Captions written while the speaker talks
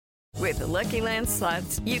With the Lucky Land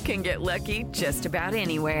Slots, you can get lucky just about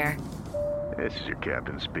anywhere. This is your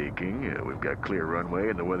captain speaking. We've got clear runway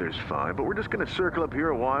and the weather's fine, but we're just going to circle up here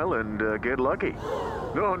a while and get lucky.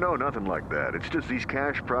 No, nothing like that. It's just these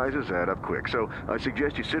cash prizes add up quick. So I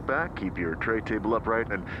suggest you sit back, keep your tray table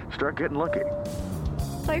upright, and start getting lucky.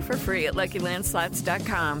 Play for free at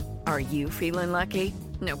LuckyLandSlots.com. Are you feeling lucky?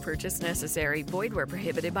 No purchase necessary. Void where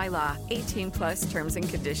prohibited by law. 18 plus terms and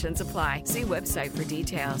conditions apply. See website for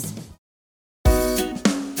details.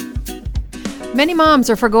 Many moms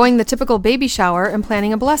are forgoing the typical baby shower and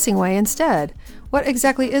planning a Blessingway instead. What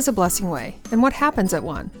exactly is a Blessingway, and what happens at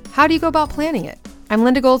one? How do you go about planning it? I'm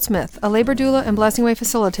Linda Goldsmith, a labor doula and Blessingway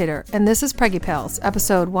facilitator, and this is Preggy Pals,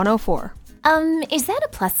 episode 104. Is that a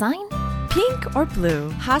plus sign? Pink or blue?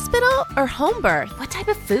 Hospital or home birth? What type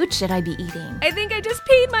of food should I be eating? I think I just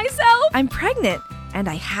peed myself. I'm pregnant, and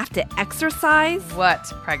I have to exercise. What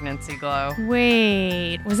pregnancy glow?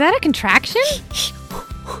 Wait, was that a contraction?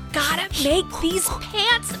 Gotta make these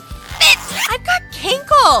pants fit. I've got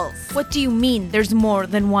kinkles. What do you mean there's more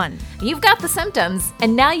than one? You've got the symptoms,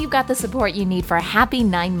 and now you've got the support you need for a happy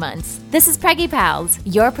 9 months. This is Preggy Pals,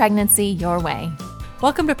 your pregnancy, your way.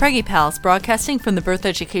 Welcome to Preggy Pals, broadcasting from the Birth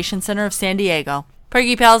Education Center of San Diego.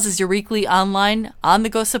 Preggy Pals is your weekly online,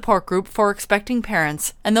 on-the-go support group for expecting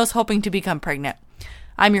parents and those hoping to become pregnant.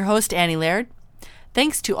 I'm your host, Annie Laird.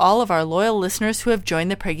 Thanks to all of our loyal listeners who have joined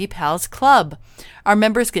the Preggy Pals Club. Our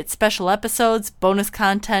members get special episodes, bonus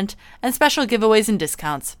content, and special giveaways and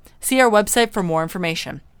discounts. See our website for more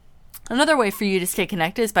information. Another way for you to stay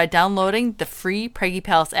connected is by downloading the free Preggy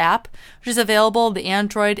Pals app, which is available in the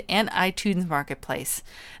Android and iTunes marketplace.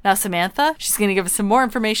 Now, Samantha, she's going to give us some more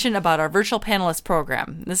information about our virtual panelist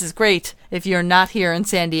program. This is great if you're not here in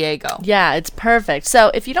San Diego. Yeah, it's perfect. So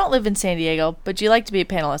if you don't live in San Diego, but you like to be a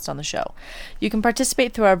panelist on the show, you can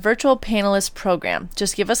participate through our virtual panelist program.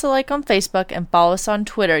 Just give us a like on Facebook and follow us on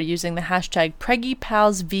Twitter using the hashtag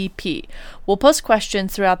PreggyPalsVP. We'll post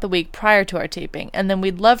questions throughout the week prior to our taping, and then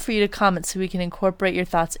we'd love for you to comment so we can incorporate your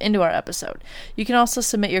thoughts into our episode. You can also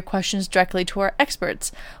submit your questions directly to our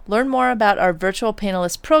experts. Learn more about our virtual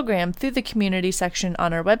panelist program through the community section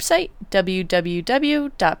on our website,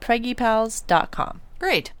 www.preggypals.com.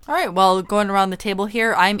 Great. All right. Well, going around the table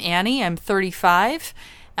here, I'm Annie. I'm 35.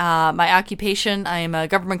 My occupation, I am a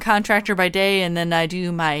government contractor by day, and then I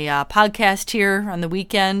do my podcast here on the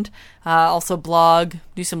weekend. Also blog,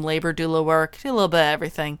 do some labor doula work, do a little bit of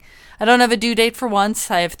everything. I don't have a due date for once.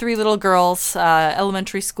 I have 3 little girls,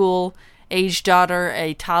 elementary school age daughter,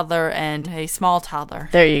 a toddler, and a small toddler.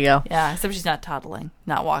 There you go. Yeah, except she's not toddling,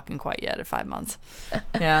 not walking quite yet at 5 months.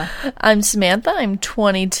 Yeah. I'm Samantha. I'm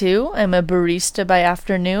 22. I'm a barista by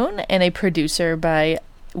afternoon and a producer by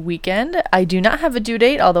weekend. I do not have a due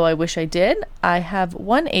date, although I wish I did. I have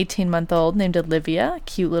one 18-month-old named Olivia,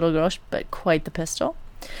 cute little girl, but quite the pistol.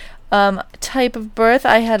 Type of birth,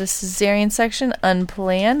 I had a cesarean section,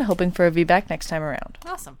 unplanned, hoping for a VBAC next time around.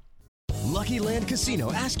 Awesome. Lucky Land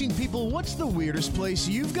Casino, asking people, what's the weirdest place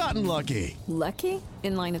you've gotten lucky? Lucky?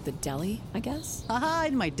 In line at the deli, I guess? Aha,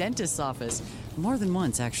 in my dentist's office. More than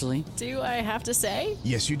once, actually. Do I have to say?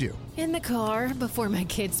 Yes, you do. In the car before my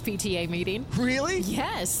kids' PTA meeting. Really?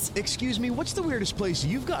 Yes. Excuse me, what's the weirdest place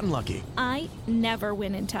you've gotten lucky? I never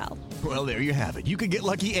win and tell. Well, there you have it. You can get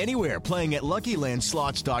lucky anywhere, playing at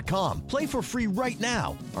LuckyLandSlots.com. Play for free right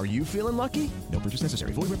now. Are you feeling lucky? No purchase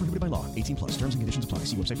necessary. Void where prohibited by law. 18 plus. Terms and conditions apply.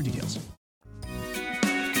 See website for details.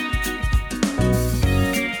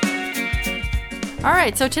 All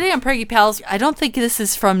right, so today on Preggy Pals, I don't think this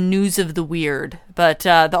is from News of the Weird, but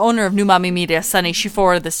the owner of New Mommy Media, Sunny, she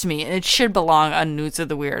forwarded this to me, and it should belong on News of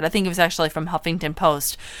the Weird. I think it was actually from Huffington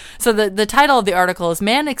Post. So the title of the article is,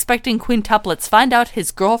 Man Expecting Quintuplets Find Out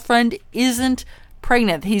His Girlfriend Isn't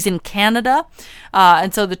Pregnant. He's in Canada.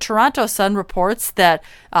 And so the Toronto Sun reports that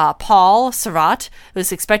Paul Surratt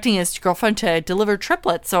was expecting his girlfriend to deliver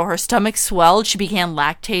triplets. So her stomach swelled. She began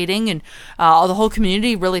lactating, and the whole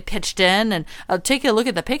community really pitched in. And take a look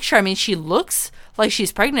at the picture. I mean, she looks like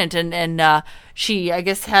she's pregnant. And she, I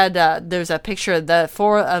guess, had, there's a picture of the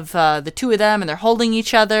 4 of the 2 of them, and they're holding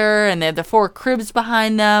each other, and they have the 4 cribs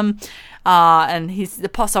behind them. And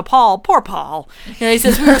Paul, poor Paul, he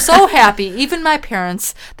says, we were so happy. Even my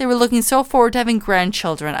parents, they were looking so forward to having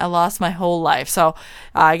grandchildren. I lost my whole life. So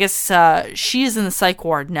I guess she is in the psych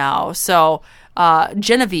ward now. So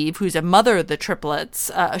Genevieve, who's a mother of the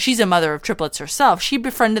triplets, she's a mother of triplets herself. She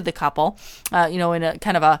befriended the couple, in a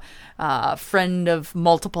kind of a friend of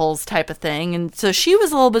multiples type of thing. And so she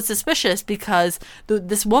was a little bit suspicious because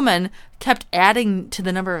this woman kept adding to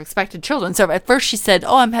the number of expected children. So at first she said,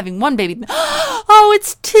 I'm having 1 baby. Oh,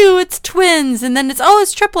 it's 2, it's twins. And then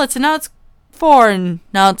it's triplets. And now it's 4 and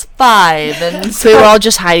now it's 5. And So they were all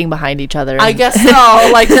just hiding behind each other. I guess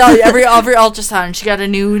so. Like every ultrasound, she got a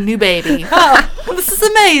new baby. Oh, this is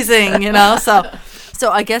amazing, you know. So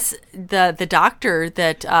I guess the doctor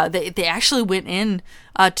that they actually went in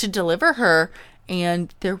to deliver her,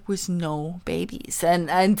 and there was no babies,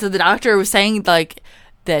 and so the doctor was saying like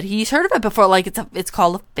that he's heard of it before, like it's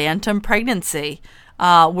called a phantom pregnancy.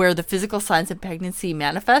 Where the physical signs of pregnancy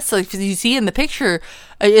manifest. So if you see in the picture,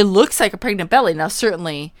 it looks like a pregnant belly. Now,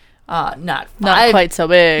 certainly not quite so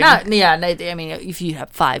big. I mean, if you have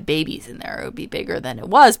 5 babies in there, it would be bigger than it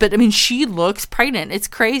was. But, I mean, she looks pregnant. It's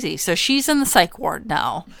crazy. So she's in the psych ward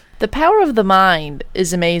now. The power of the mind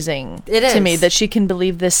is amazing to me, that she can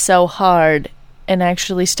believe this so hard and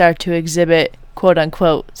actually start to exhibit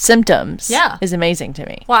quote-unquote symptoms. Yeah. Is amazing to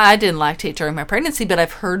me. Well, I didn't lactate during my pregnancy, but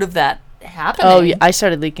I've heard of that happening. Oh, yeah. I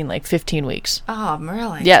started leaking like 15 weeks. Oh,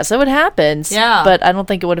 really? Yeah, so it happens. Yeah. But I don't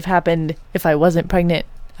think it would have happened if I wasn't pregnant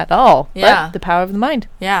at all. Yeah. But the power of the mind.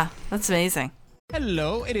 Yeah, that's amazing.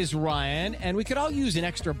 Hello, it is Ryan, and we could all use an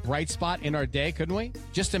extra bright spot in our day, couldn't we?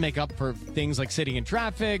 Just to make up for things like sitting in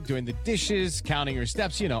traffic, doing the dishes, counting your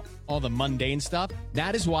steps, you know, all the mundane stuff.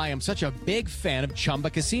 That is why I'm such a big fan of Chumba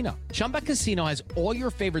Casino. Chumba Casino has all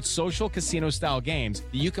your favorite social casino-style games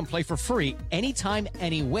that you can play for free anytime,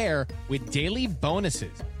 anywhere with daily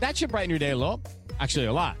bonuses. That should brighten your day a little. Actually,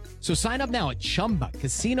 a lot. So sign up now at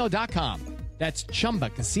ChumbaCasino.com. That's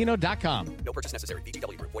ChumbaCasino.com. No purchase necessary.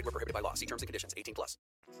 VGW Group. Void where prohibited by law. See terms and conditions. 18+.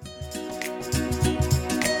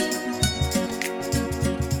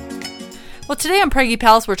 Well, today on Preggy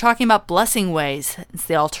Pals, we're talking about Blessingways. It's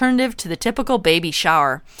the alternative to the typical baby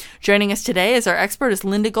shower. Joining us today as our expert is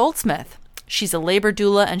Linda Goldsmith. She's a labor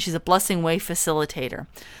doula and she's a Blessingway facilitator.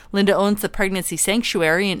 Linda owns the Pregnancy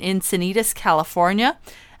Sanctuary in Encinitas, California,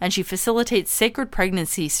 and she facilitates sacred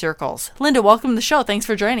pregnancy circles. Linda, welcome to the show. Thanks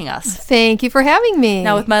for joining us. Thank you for having me.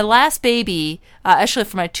 Now, with my last baby, actually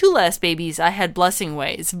for my 2 last babies, I had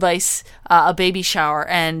Blessingways, vice a baby shower,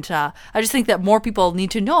 and I just think that more people need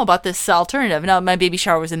to know about this alternative. Now, my baby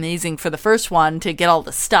shower was amazing for the first one to get all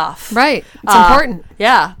the stuff. Right. It's important.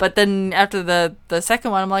 Yeah, but then after the second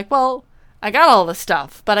one, I'm like, well, I got all the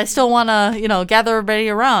stuff, but I still want to, gather everybody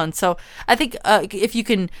around. So I think if you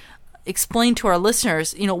can explain to our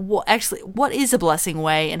listeners, what is a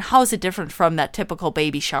Blessingway and how is it different from that typical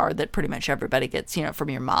baby shower that pretty much everybody gets, from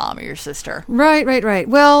your mom or your sister? Right.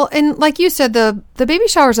 Well, and like you said, the baby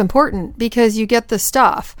shower is important because you get the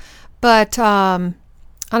stuff. But on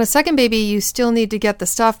a second baby, you still need to get the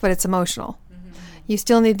stuff, but it's emotional. You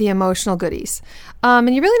still need the emotional goodies. And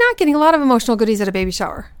you're really not getting a lot of emotional goodies at a baby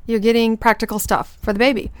shower. You're getting practical stuff for the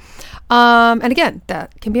baby. And again,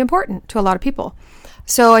 that can be important to a lot of people.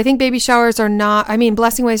 So I think baby showers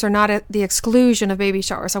Blessingways are not at the exclusion of baby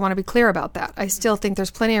showers. I want to be clear about that. I still think there's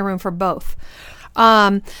plenty of room for both.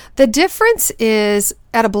 The difference is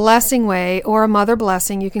at a Blessingway or a mother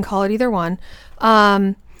blessing, you can call it either one,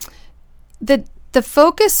 the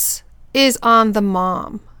focus is on the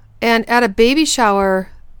mom. And at a baby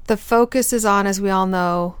shower, the focus is on, as we all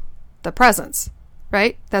know, the presents,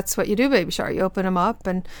 right? That's what you do, baby shower. You open them up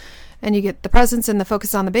and you get the presents and the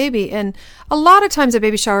focus on the baby. And a lot of times at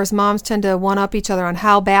baby showers, moms tend to one-up each other on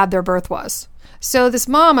how bad their birth was. So this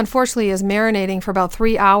mom, unfortunately, is marinating for about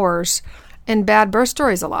 3 hours in bad birth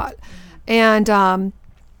stories a lot. And a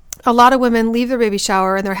lot of women leave their baby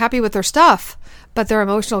shower and they're happy with their stuff, but their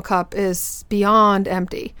emotional cup is beyond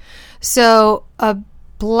empty. So a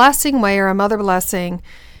Blessingway or a mother blessing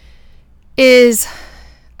is,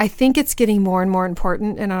 I think it's getting more and more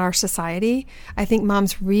important in our society. I think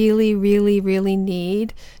moms really, really, really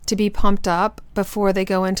need to be pumped up before they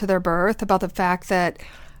go into their birth about the fact that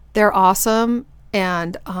they're awesome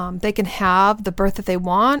and they can have the birth that they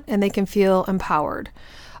want and they can feel empowered.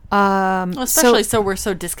 Especially so we're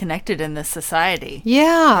so disconnected in this society.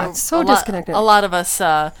 Yeah, so disconnected. A lot of us,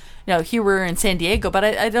 here we're in San Diego, but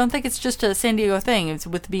I don't think it's just a San Diego thing. It's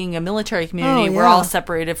with being a military community, we're all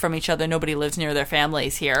separated from each other. Nobody lives near their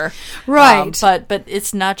families here. Right. But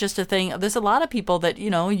it's not just a thing. There's a lot of people that,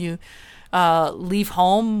 you leave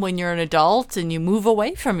home when you're an adult and you move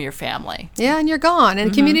away from your family. Yeah, and you're gone.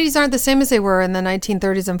 And communities aren't the same as they were in the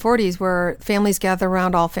 1930s and 40s where families gather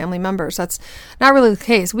around all family members. That's not really the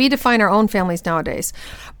case. We define our own families nowadays.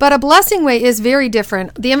 But a Blessingway is very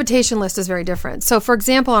different. The invitation list is very different. So, for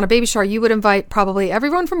example, on a baby shower, you would invite probably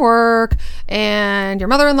everyone from work and your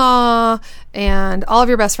mother-in-law and all of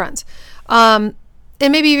your best friends. And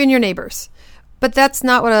maybe even your neighbors. But that's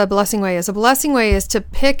not what a Blessingway is. A Blessingway is to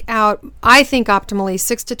pick out, I think optimally,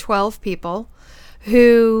 6 to 12 people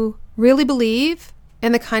who really believe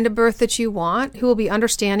in the kind of birth that you want, who will be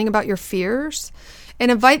understanding about your fears, and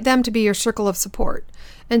invite them to be your circle of support.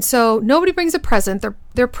 And so nobody brings a present.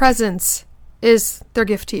 Their presence is their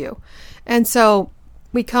gift to you. And so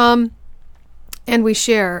we come and we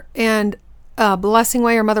share. And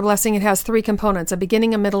Blessingway or Mother Blessing, it has 3 components, a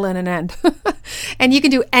beginning, a middle, and an end. And you can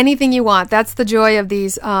do anything you want. That's the joy of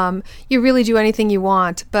these. You really do anything you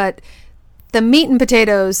want. But the meat and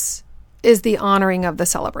potatoes is the honoring of the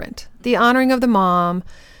celebrant, the honoring of the mom,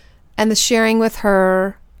 and the sharing with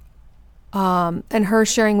her, and her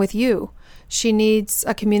sharing with you. She needs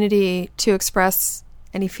a community to express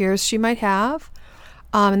any fears she might have.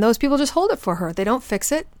 And those people just hold it for her. They don't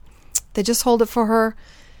fix it. They just hold it for her.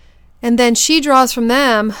 And then she draws from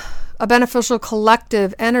them a beneficial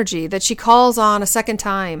collective energy that she calls on a second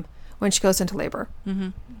time when she goes into labor. Mm-hmm.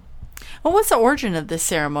 Well, what's the origin of this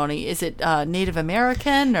ceremony? Is it Native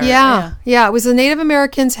American? Or, yeah. It was the Native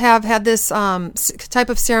Americans have had this type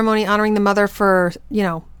of ceremony honoring the mother for,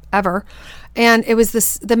 ever. And it was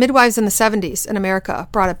the midwives in the 70s in America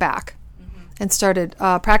brought it back and started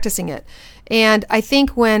practicing it. And I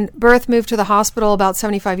think when birth moved to the hospital about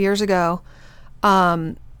 75 years ago,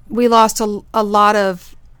 we lost a lot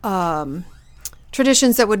of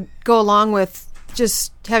traditions that would go along with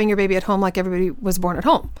just having your baby at home like everybody was born at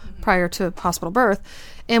home prior to hospital birth.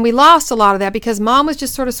 And we lost a lot of that because mom was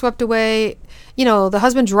just sort of swept away. The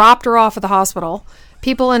husband dropped her off at the hospital.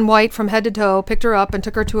 People in white from head to toe picked her up and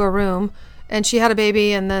took her to a room, and she had a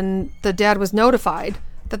baby, and then the dad was notified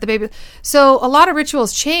that the baby... So a lot of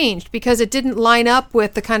rituals changed because it didn't line up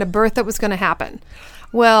with the kind of birth that was going to happen.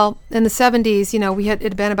 Well, in the 70s, it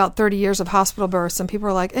had been about 30 years of hospital births, and people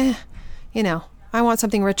were like, I want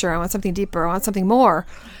something richer, I want something deeper, I want something more.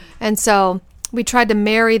 And so we tried to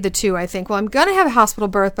marry the two, I think. Well, I'm going to have a hospital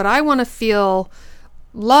birth, but I want to feel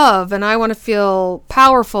love, and I want to feel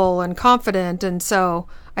powerful and confident. And so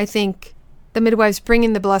I think the midwives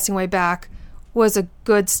bringing the Blessingway back was a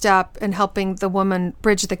good step in helping the woman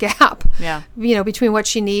bridge the gap, between what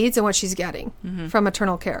she needs and what she's getting from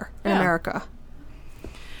maternal care in America.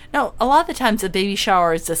 Now, a lot of the times a baby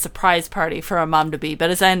shower is a surprise party for a mom-to-be, but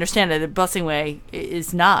as I understand it, the Blessingway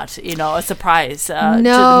is not, a surprise to the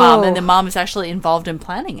mom, and the mom is actually involved in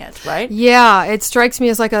planning it, right? Yeah, it strikes me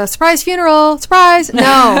as like a surprise funeral. Surprise! No,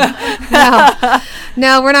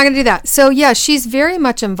 we're not going to do that. So, she's very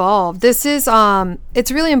much involved. This is,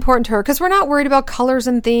 it's really important to her because we're not worried about colors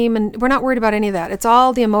and theme, and we're not worried about any of that. It's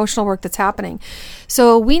all the emotional work that's happening.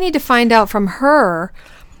 So we need to find out from her,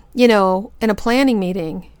 in a planning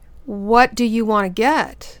meeting, what do you want to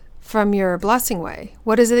get from your Blessingway?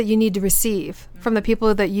 What is it that you need to receive from the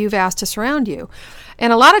people that you've asked to surround you?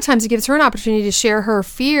 And a lot of times it gives her an opportunity to share her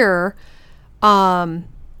fear, during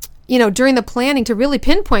the planning, to really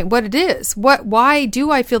pinpoint what it is. Why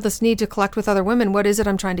do I feel this need to collect with other women? What is it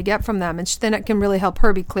I'm trying to get from them? And then it can really help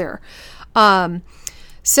her be clear. If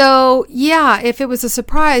it was a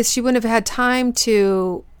surprise, she wouldn't have had time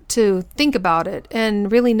to think about it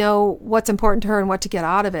and really know what's important to her and what to get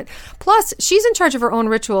out of it. Plus, she's in charge of her own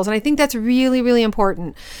rituals, and I think that's really, really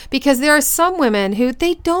important because there are some women who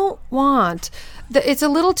they don't want. It's a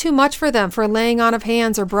little too much for them for laying on of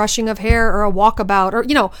hands or brushing of hair or a walkabout or,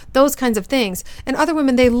 those kinds of things. And other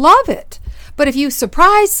women, they love it. But if you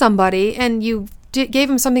surprise somebody and you gave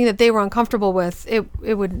them something that they were uncomfortable with,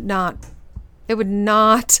 it would not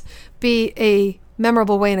be a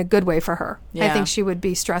memorable way in a good way for her. I think she would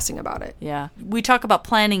be stressing about it. Yeah. We talk about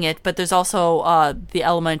planning it, but there's also the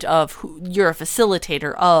element of you're a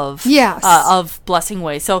facilitator of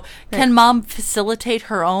Blessingway. So can mom facilitate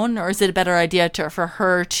her own, or is it a better idea for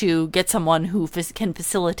her to get someone who can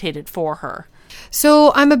facilitate it for her?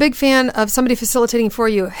 So I'm a big fan of somebody facilitating for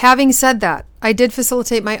you. Having said that, I did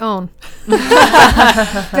facilitate my own.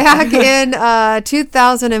 Back in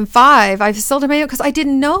 2005, I facilitated my own because I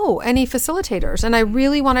didn't know any facilitators, and I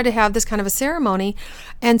really wanted to have this kind of a ceremony.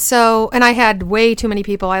 And I had way too many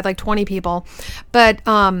people. I had like 20 people. But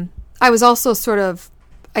I was also sort of,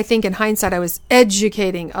 I think in hindsight, I was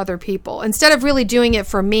educating other people. Instead of really doing it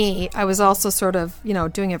for me, I was also sort of,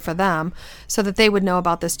 doing it for them so that they would know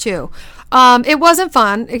about this too. It wasn't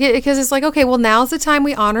fun because it's like, okay, well, now's the time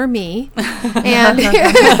we honor me. And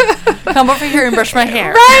come over here and brush my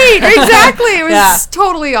hair. Right, exactly. It was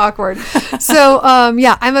totally awkward. So,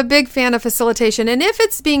 I'm a big fan of facilitation. And if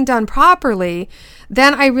it's being done properly,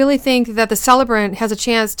 then I really think that the celebrant has a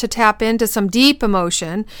chance to tap into some deep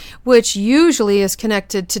emotion, which usually is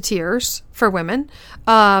connected to tears for women.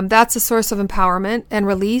 That's a source of empowerment and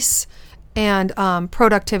release and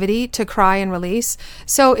productivity, to cry and release.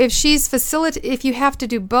 So if if you have to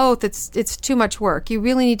do both, it's too much work. You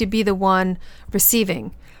really need to be the one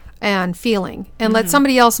receiving. and feeling, and let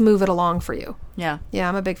somebody else move it along for you. Yeah. Yeah,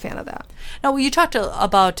 I'm a big fan of that. Now, you talked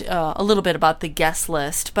about a little bit about the guest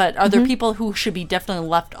list, but are there people who should be definitely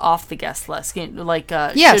left off the guest list?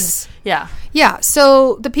 Yes. Yeah.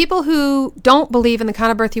 So the people who don't believe in the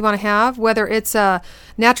kind of birth you want to have, whether it's a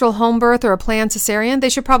natural home birth or a planned cesarean, they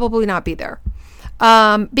should probably not be there.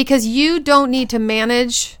 Because you don't need to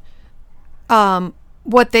manage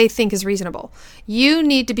what they think is reasonable. You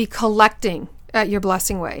need to be collecting at your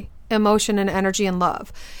Blessingway emotion and energy and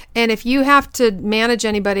love. And if you have to manage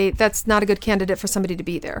anybody, that's not a good candidate for somebody to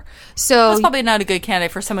be there. So that's probably not a good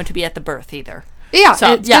candidate for someone to be at the birth either. Yeah,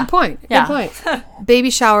 it's good point. Yeah. Good point. Baby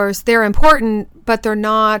showers, they're important, but they're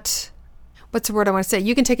not, what's the word I want to say?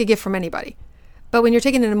 You can take a gift from anybody. But when you're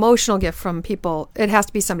taking an emotional gift from people, it has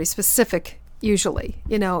to be somebody specific, usually,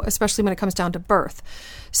 especially when it comes down to birth.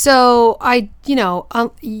 So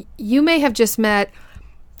you may have just met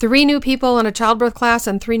 3 new people in a childbirth class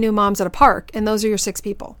and 3 new moms at a park, and those are your 6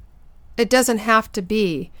 people. It doesn't have to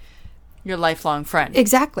be your lifelong friend.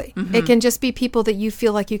 Exactly. It can just be people that you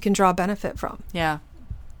feel like you can draw benefit from. Yeah.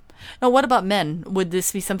 Now, what about men? Would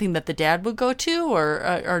this be something that the dad would go to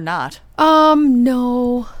or not?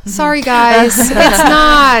 No. Sorry, guys. It's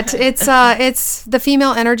not. It's the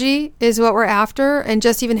female energy is what we're after, and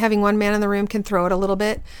just even having one man in the room can throw it a little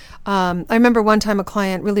bit. I remember one time a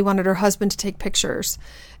client really wanted her husband to take pictures,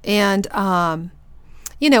 and of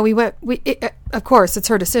course, it's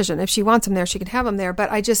her decision. If she wants him there, she can have him there.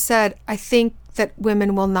 But I just said, I think that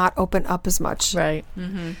women will not open up as much. Right.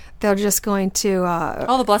 They're just going to...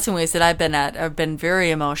 all the Blessingways that I've been at have been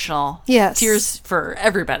very emotional. Yes. Tears for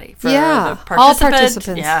everybody. For the all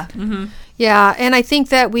participants. Yeah. Yeah, and I think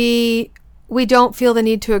that we don't feel the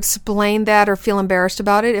need to explain that or feel embarrassed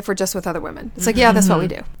about it if we're just with other women. It's like, that's what we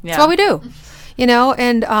do. That's what we do.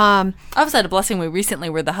 And I was at a Blessingway recently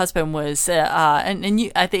where the husband was, and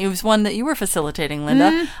you, I think it was one that you were facilitating,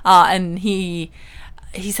 Linda, and he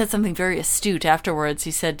said something very astute afterwards.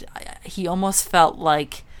 He said he almost felt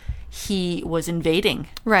like he was invading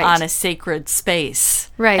on a sacred space.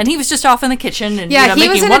 Right. And he was just off in the kitchen and he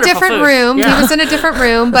was in a different room. Yeah. He was in a different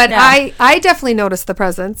room, but I definitely noticed the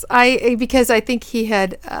presence. Because I think he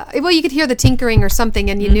had you could hear the tinkering or something,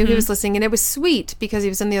 and you knew he was listening, and it was sweet because he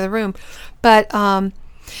was in the other room. But I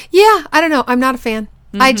don't know. I'm not a fan.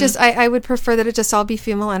 I would prefer that it just all be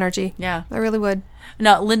female energy. Yeah. I really would.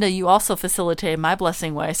 Now, Linda, you also facilitated my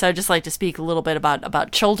Blessingway, so I'd just like to speak a little bit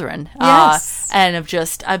about children. Yes.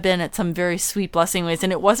 I've been at some very sweet Blessingways,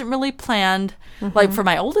 and it wasn't really planned, like for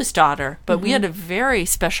my oldest daughter, but we had a very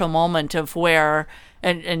special moment of where,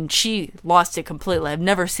 and she lost it completely. I've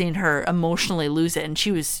never seen her emotionally lose it, and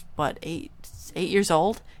she was, 8 years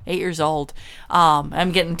old? 8 years old.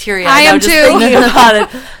 I'm getting teary-eyed. I am just too. Thinking about it.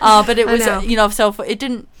 But it was, so it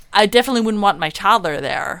didn't. I definitely wouldn't want my toddler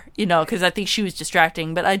there, because I think she was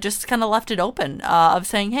distracting. But I just kind of left it open of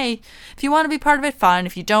saying, hey, if you want to be part of it, fine.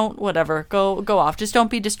 If you don't, whatever, go off. Just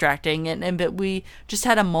don't be distracting. But we just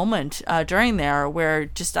had a moment during there where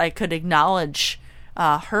just I could acknowledge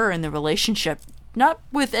her in the relationship, not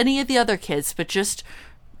with any of the other kids, but just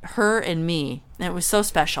her and me. And it was so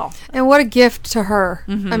special. And what a gift to her.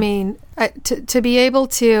 I mean, to be able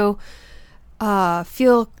to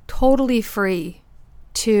feel totally free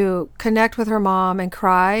to connect with her mom and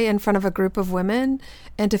cry in front of a group of women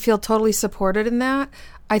and to feel totally supported in that,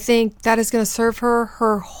 I think that is going to serve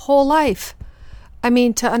her whole life. I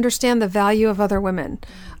mean, to understand the value of other women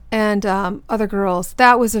and other girls,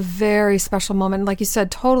 that was a very special moment. Like you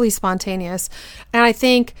said, totally spontaneous. And I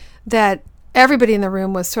think that everybody in the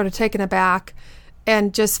room was sort of taken aback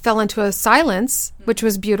and just fell into a silence, which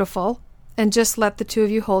was beautiful, and just let the two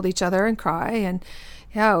of you hold each other and cry. And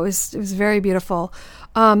yeah, it was very beautiful.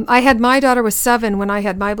 I had my daughter was 7 when I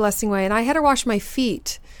had my Blessingway, and I had her wash my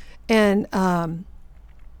feet. And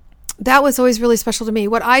that was always really special to me.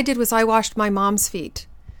 What I did was I washed my mom's feet,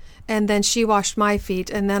 and then she washed my feet.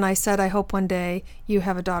 And then I said, I hope one day you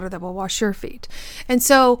have a daughter that will wash your feet. And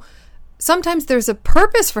so sometimes there's a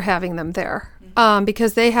purpose for having them there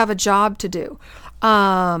because they have a job to do.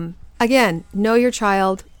 Again, know your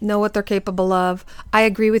child, know what they're capable of. I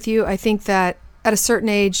agree with you. I think that at a certain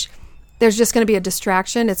age, there's just going to be a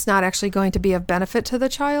distraction. It's not actually going to be of benefit to the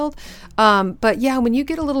child. But yeah, when you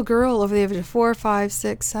get a little girl over the age of 4, 5,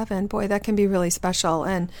 6, 7, boy, that can be really special.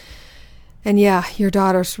 And yeah, your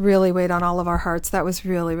daughters really weighed on all of our hearts. That was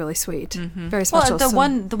really, really sweet. Very special.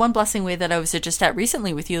 Well, the one Blessingway that I was just at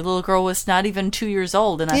recently with you, the little girl was not even 2 years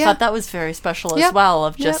old, and I thought that was very special as well.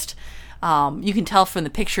 Of just You can tell from the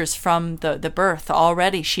pictures from the birth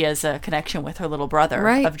already she has a connection with her little brother.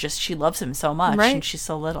 Right. Of just she loves him so much, Right. and she's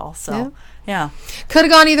so little. So yeah. Could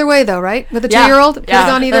have gone either way, though, right? With a 2-year-old, could have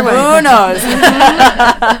gone either way. Who knows?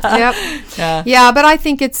 Yep. Yeah, but I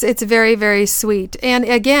think it's very, very sweet. And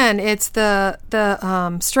again, it's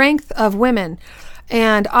the strength of women.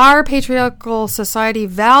 And our patriarchal society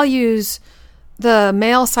values the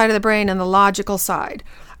male side of the brain and the logical side.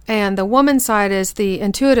 And the woman side is the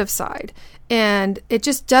intuitive side. And it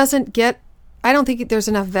just doesn't get, I don't think there's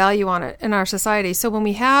enough value on it in our society. So when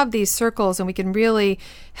we have these circles and we can really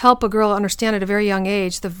help a girl understand at a very young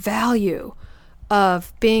age the value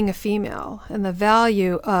of being a female and the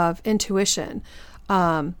value of intuition,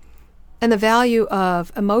 and the value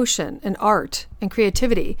of emotion and art and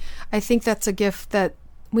creativity, I think that's a gift that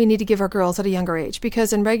we need to give our girls at a younger age,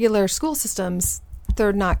 because in regular school systems,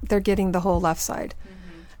 they're getting the whole left side.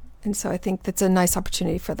 And so I think that's a nice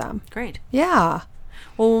opportunity for them. Great. Yeah.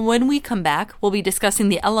 Well, when we come back, we'll be discussing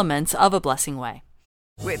the elements of a Blessingway.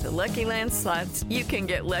 With the Lucky Land Slots, you can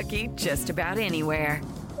get lucky just about anywhere.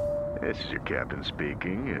 This is your captain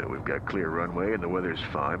speaking. We've got clear runway and the weather's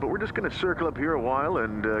fine, but we're just going to circle up here a while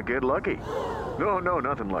and get lucky. No,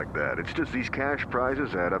 nothing like that. It's just these cash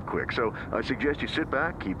prizes add up quick. So I suggest you sit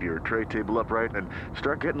back, keep your tray table upright, and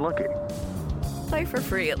start getting lucky. Play for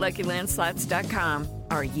free at LuckyLandSlots.com.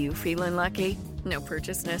 Are you feeling lucky? No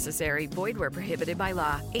purchase necessary. Void where prohibited by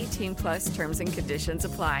law. 18 plus terms and conditions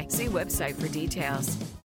apply. See website for details.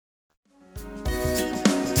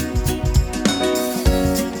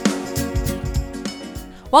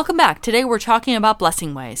 Welcome back. Today we're talking about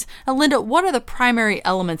Blessingways. Now, Linda, what are the primary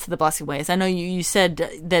elements of the Blessingways? I know you said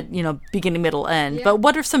that, beginning, middle, end, but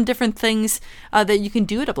what are some different things that you can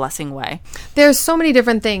do at a Blessingway? There's so many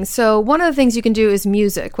different things. So one of the things you can do is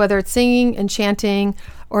music, whether it's singing and chanting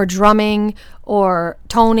or drumming or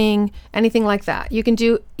toning, anything like that. You can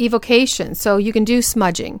do evocation. So you can do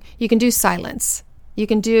smudging. You can do silence. You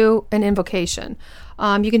can do an invocation.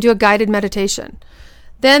 You can do a guided meditation.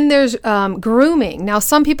 Then there's grooming. Now,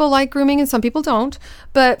 some people like grooming and some people don't,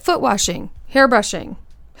 but foot washing, hair brushing,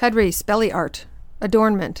 head wreaths, belly art,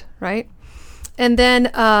 adornment, right? And then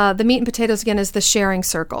the meat and potatoes, again, is the sharing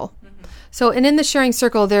circle. Mm-hmm. So, and in the sharing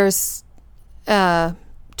circle, there's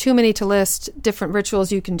too many to list different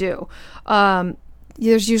rituals you can do.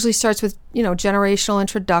 There's usually starts with, generational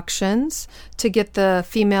introductions to get the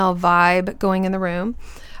female vibe going in the room.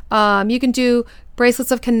 You can do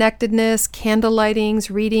bracelets of connectedness, candle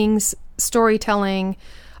lightings, readings, storytelling.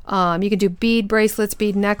 You can do bead bracelets,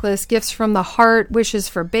 bead necklace, gifts from the heart, wishes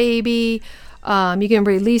for baby. You can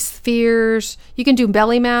release fears. You can do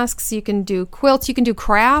belly masks. You can do quilts. You can do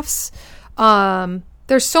crafts.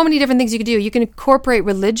 There's so many different things you can do. You can incorporate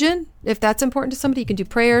religion if that's important to somebody. You can do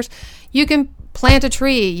prayers. You can plant a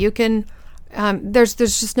tree. You can. There's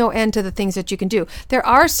just no end to the things that you can do. There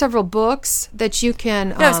are several books that you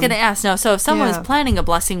can. I was going to ask now. So if someone is planning a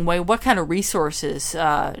Blessingway, what kind of resources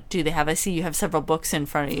do they have? I see you have several books in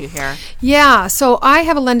front of you here. Yeah, so I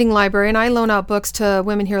have a lending library and I loan out books to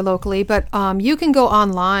women here locally. But you can go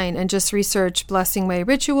online and just research Blessingway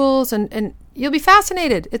rituals, and you'll be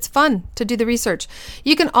fascinated. It's fun to do the research.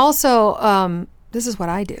 You can also. This is what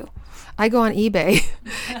I do. I go on eBay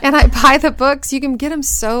and I buy the books. You can get them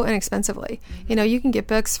so inexpensively. You can get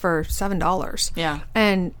books for $7. Yeah.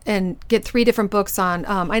 And get 3 different books on,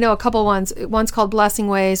 I know a couple ones. One's called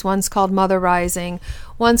Blessingways, one's called Mother Rising,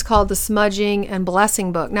 one's called the Smudging and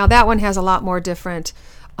Blessing book. Now that one has a lot more different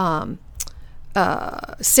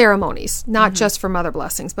ceremonies, not just for mother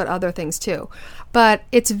blessings, but other things too. But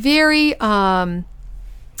it's very, I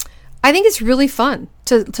think it's really fun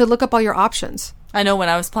to look up all your options. I know when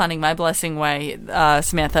I was planning my Blessingway,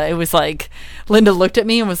 Samantha, it was like Linda looked at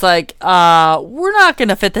me and was like, "We're not going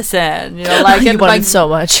to fit this in." You wanted so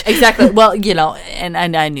much. Exactly. Well,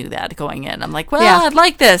 and I knew that going in. I'm like, well, I'd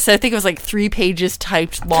like this. I think it was like 3 pages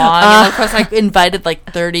typed long. And of course, I invited like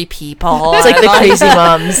 30 people. It's like the crazy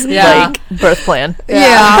mom's birth plan.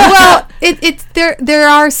 Yeah. Well, there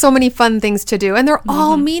are so many fun things to do, and they're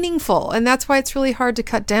all meaningful, and that's why it's really hard to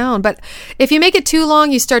cut down. But if you make it too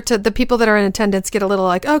long, you start to the people that are in attendance get a little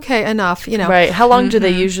like, okay, enough, Right. How long do they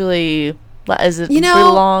usually, is it really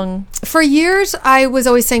long? For years, I was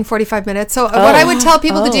always saying 45 minutes. So what I would tell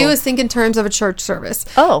people to do is think in terms of a church service.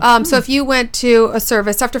 So if you went to a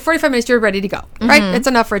service, after 45 minutes, you're ready to go, right? It's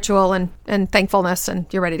enough ritual and thankfulness, and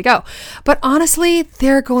you're ready to go. But honestly,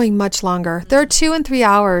 they're going much longer. They're 2 and 3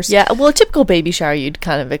 hours. Yeah. Well, a typical baby shower, you'd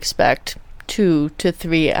kind of expect 2 to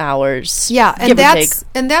 3 hours. Yeah.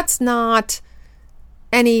 And that's not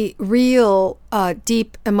any real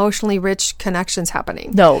deep, emotionally rich connections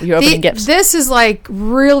happening. No, you're opening gifts. This is like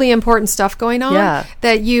really important stuff going on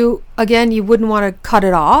that you wouldn't want to cut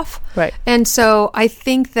it off. Right. And so I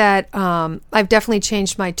think that I've definitely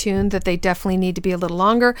changed my tune, that they definitely need to be a little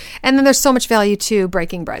longer. And then there's so much value to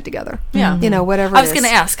breaking bread together. Yeah. You know, whatever I was going to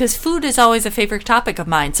ask, because food is always a favorite topic of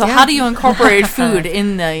mine. So how do you incorporate food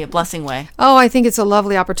in the Blessingway? Oh, I think it's a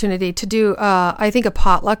lovely opportunity to do, I think a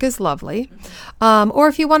potluck is lovely. Or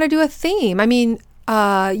if you want to do a theme. I mean,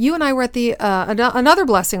 you and I were at the another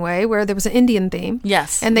Blessingway where there was an Indian theme.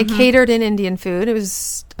 Yes. And they catered in Indian food. It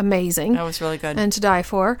was amazing. That was really good. And to die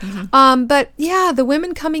for. But yeah, the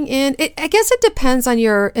women coming in, I guess it depends on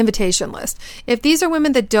your invitation list. If these are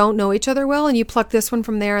women that don't know each other well and you pluck this one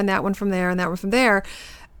from there and that one from there and that one from there,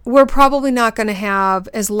 we're probably not going to have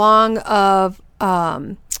as long of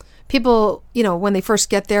people, you know, when they first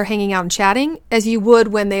get there hanging out and chatting as you would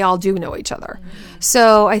when they all do know each other.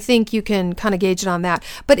 So I think you can kind of gauge it on that.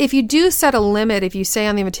 But if you do set a limit, if you say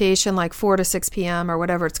on the invitation like 4 to 6 p.m. or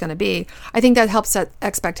whatever it's going to be, I think that helps set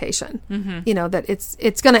expectation, you know, that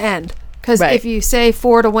it's going to end. Because if you say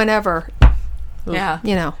 4 to whenever... Yeah,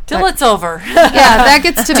 you know, till it's over. Yeah, that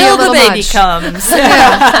gets to be a little much. Till the baby comes.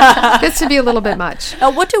 Gets to be a little bit much.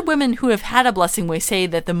 What do women who have had a Blessingway say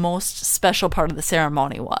that the most special part of the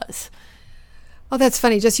ceremony was? Oh, that's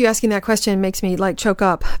funny. Just you asking that question makes me like choke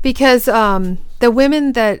up, because the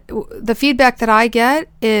feedback that I get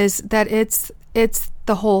is that it's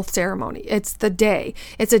the whole ceremony. It's the day.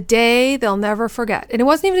 It's a day they'll never forget, and it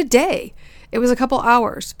wasn't even a day. It was a couple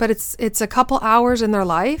hours, but it's a couple hours in their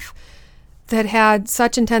life that had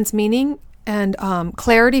such intense meaning and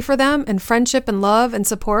clarity for them, and friendship and love and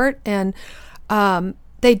support. And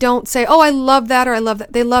they don't say, oh, I love that or I love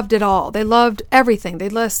that. They loved it all. They loved everything. They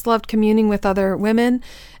just loved communing with other women.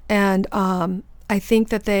 And I think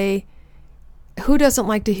that who doesn't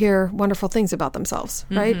like to hear wonderful things about themselves,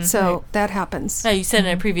 right? So that happens. Yeah, you said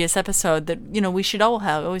in a previous episode that, you know, we should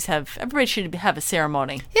always have, everybody should have a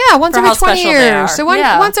ceremony. Yeah, once every 20 years. So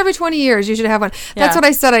once every 20 years, you should have one. That's what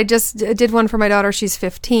I said. I just did one for my daughter. She's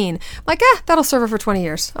 15. I'm like, that'll serve her for 20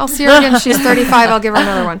 years. I'll see her again. She's 35. I'll give her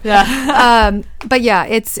another one. But yeah,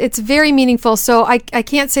 it's very meaningful. So I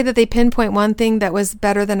can't say that they pinpoint one thing that was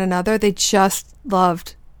better than another. They just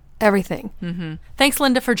loved everything. Thanks,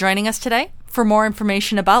 Linda, for joining us today. For more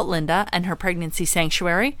information about Linda and her pregnancy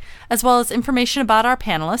sanctuary, as well as information about our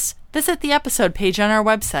panelists, visit the episode page on our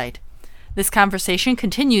website. This conversation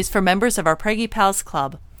continues for members of our Preggy Pals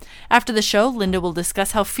Club. After the show, Linda will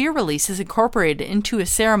discuss how fear release is incorporated into a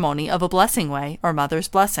ceremony of a Blessingway or Mother's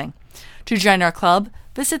Blessing. To join our club,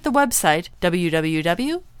 visit the website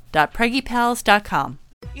www.preggypals.com.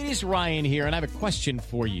 It is Ryan here, and I have a question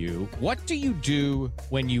for you. What do you do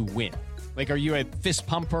when you win? Like, are you a fist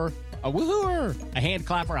pumper, a woohooer, a hand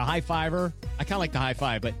clapper, a high fiver? I kind of like the high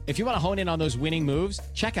five, but if you want to hone in on those winning moves,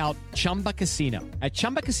 check out Chumba Casino. At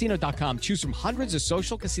ChumbaCasino.com, choose from hundreds of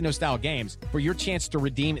social casino-style games for your chance to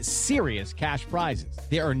redeem serious cash prizes.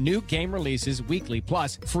 There are new game releases weekly,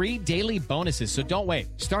 plus free daily bonuses. So don't wait.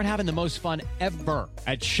 Start having the most fun ever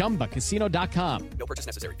at ChumbaCasino.com. No purchase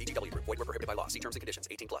necessary. VGW. Void where prohibited by law. See terms and conditions.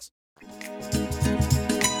 18+.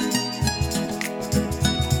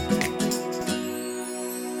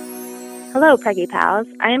 Hello, Preggy Pals.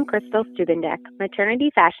 I am Crystal Stubendek,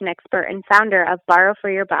 maternity fashion expert and founder of Borrow for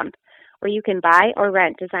Your Bump, where you can buy or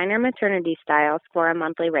rent designer maternity styles for a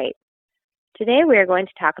monthly rate. Today we are going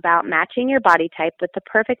to talk about matching your body type with the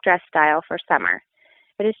perfect dress style for summer.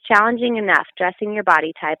 It is challenging enough dressing your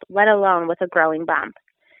body type, let alone with a growing bump.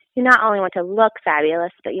 You not only want to look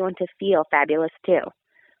fabulous, but you want to feel fabulous too.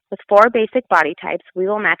 With 4 basic body types, we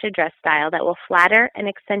will match a dress style that will flatter and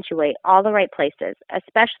accentuate all the right places,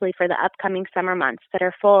 especially for the upcoming summer months that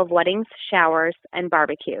are full of weddings, showers, and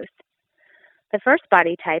barbecues. The first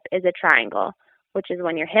body type is a triangle, which is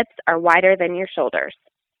when your hips are wider than your shoulders.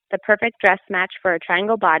 The perfect dress match for a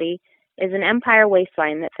triangle body is an empire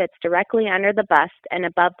waistline that fits directly under the bust and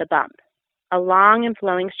above the bump. A long and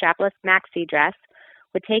flowing strapless maxi dress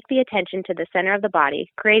would take the attention to the center of the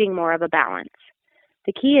body, creating more of a balance.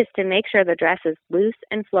 The key is to make sure the dress is loose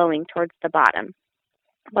and flowing towards the bottom,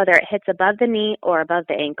 whether it hits above the knee or above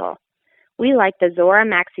the ankle. We like the Zora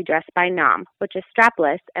Maxi Dress by Nom, which is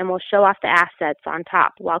strapless and will show off the assets on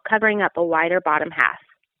top while covering up a wider bottom half.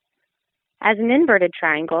 As an inverted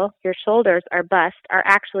triangle, your shoulders or bust are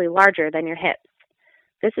actually larger than your hips.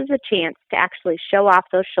 This is a chance to actually show off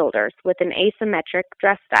those shoulders with an asymmetric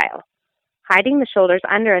dress style. Hiding the shoulders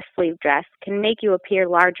under a sleeve dress can make you appear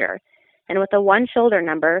larger, and with a 1 shoulder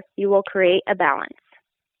number, you will create a balance.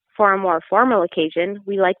 For a more formal occasion,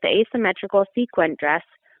 we like the asymmetrical sequin dress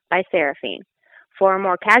by Seraphine, For a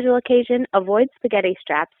more casual occasion, avoid spaghetti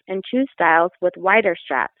straps and choose styles with wider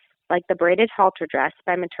straps, like the braided halter dress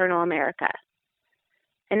by Maternal America.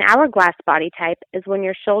 An hourglass body type is when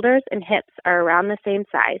your shoulders and hips are around the same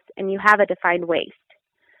size and you have a defined waist.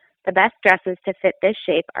 The best dresses to fit this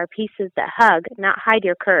shape are pieces that hug, not hide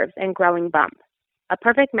your curves and growing bump. A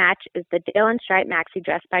perfect match is the Dale & Stripe maxi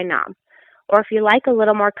dress by Nom. Or if you like a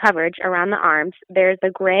little more coverage around the arms, there's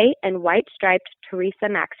the gray and white striped Teresa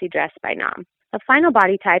maxi dress by Nom. The final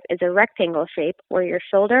body type is a rectangle shape where your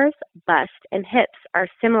shoulders, bust, and hips are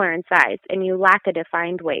similar in size and you lack a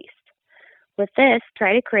defined waist. With this,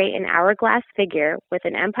 try to create an hourglass figure with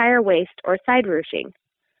an empire waist or side ruching.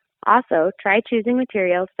 Also, try choosing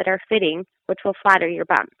materials that are fitting, which will flatter your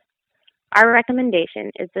bump. Our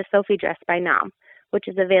recommendation is the Sophie dress by Nom, which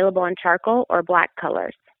is available in charcoal or black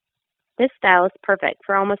colors. This style is perfect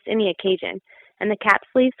for almost any occasion, and the cap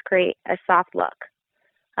sleeves create a soft look.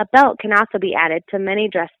 A belt can also be added to many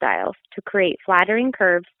dress styles to create flattering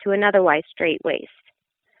curves to an otherwise straight waist.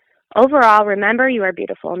 Overall, remember you are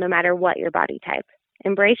beautiful no matter what your body type.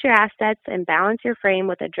 Embrace your assets and balance your frame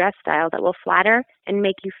with a dress style that will flatter and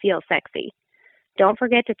make you feel sexy. Don't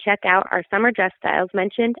forget to check out our summer dress styles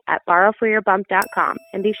mentioned at borrowforyourbump.com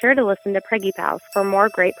and be sure to listen to Preggy Pals for more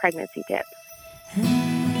great pregnancy tips.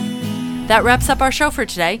 That wraps up our show for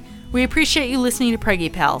today. We appreciate you listening to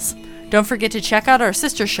Preggy Pals. Don't forget to check out our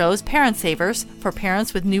sister shows, Parent Savers, for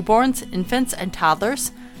parents with newborns, infants, and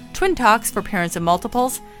toddlers, Twin Talks for parents of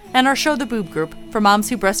multiples, and our show The Boob Group for moms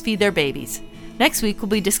who breastfeed their babies. Next week, we'll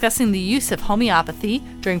be discussing the use of homeopathy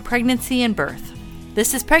during pregnancy and birth.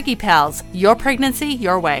 This is Preggy Pals, your pregnancy,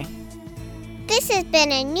 your way. This has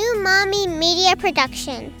been a New Mommy Media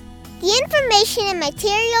production. The information and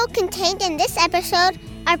material contained in this episode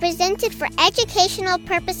are presented for educational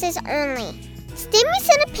purposes only. Statements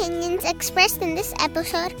and opinions expressed in this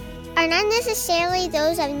episode are not necessarily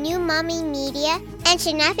those of New Mommy Media and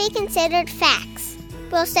should not be considered facts.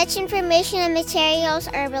 While such information and materials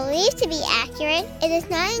are believed to be accurate, it is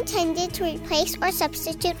not intended to replace or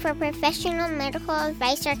substitute for professional medical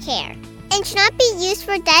advice or care, and should not be used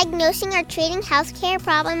for diagnosing or treating healthcare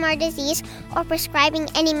problem or disease or prescribing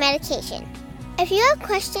any medication. If you have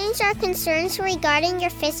questions or concerns regarding your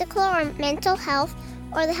physical or mental health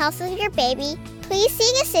or the health of your baby, please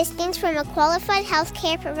seek assistance from a qualified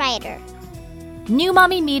healthcare provider. New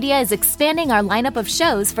Mommy Media is expanding our lineup of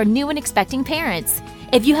shows for new and expecting parents.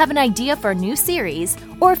 If you have an idea for a new series,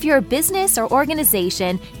 or if you're a business or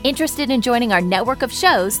organization interested in joining our network of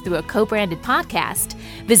shows through a co-branded podcast,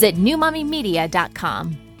 visit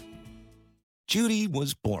newmommymedia.com. Judy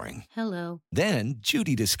was boring. Hello. Then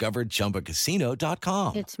Judy discovered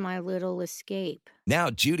ChumbaCasino.com. It's my little escape. Now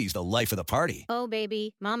Judy's the life of the party. Oh,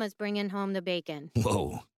 baby, mama's bringing home the bacon.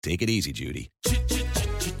 Whoa, take it easy, Judy.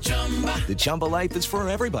 The Chumba life is for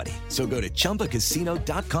everybody. So go to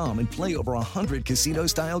ChumbaCasino.com and play over 100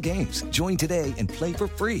 casino-style games. Join today and play for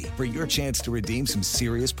free for your chance to redeem some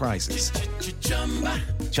serious prizes.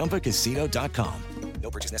 ChumbaCasino.com. No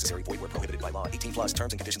purchase necessary. Void where prohibited by law. 18 plus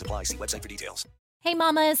terms and conditions apply. See website for details. Hey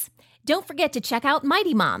mamas, don't forget to check out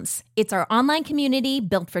Mighty Moms. It's our online community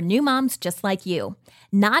built for new moms just like you.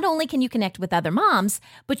 Not only can you connect with other moms,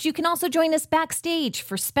 but you can also join us backstage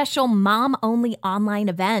for special mom-only online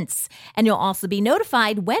events. And you'll also be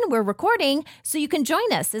notified when we're recording so you can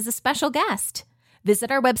join us as a special guest.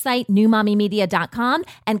 Visit our website, newmommymedia.com,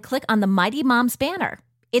 and click on the Mighty Moms banner.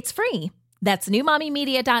 It's free. That's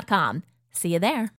newmommymedia.com. See you there.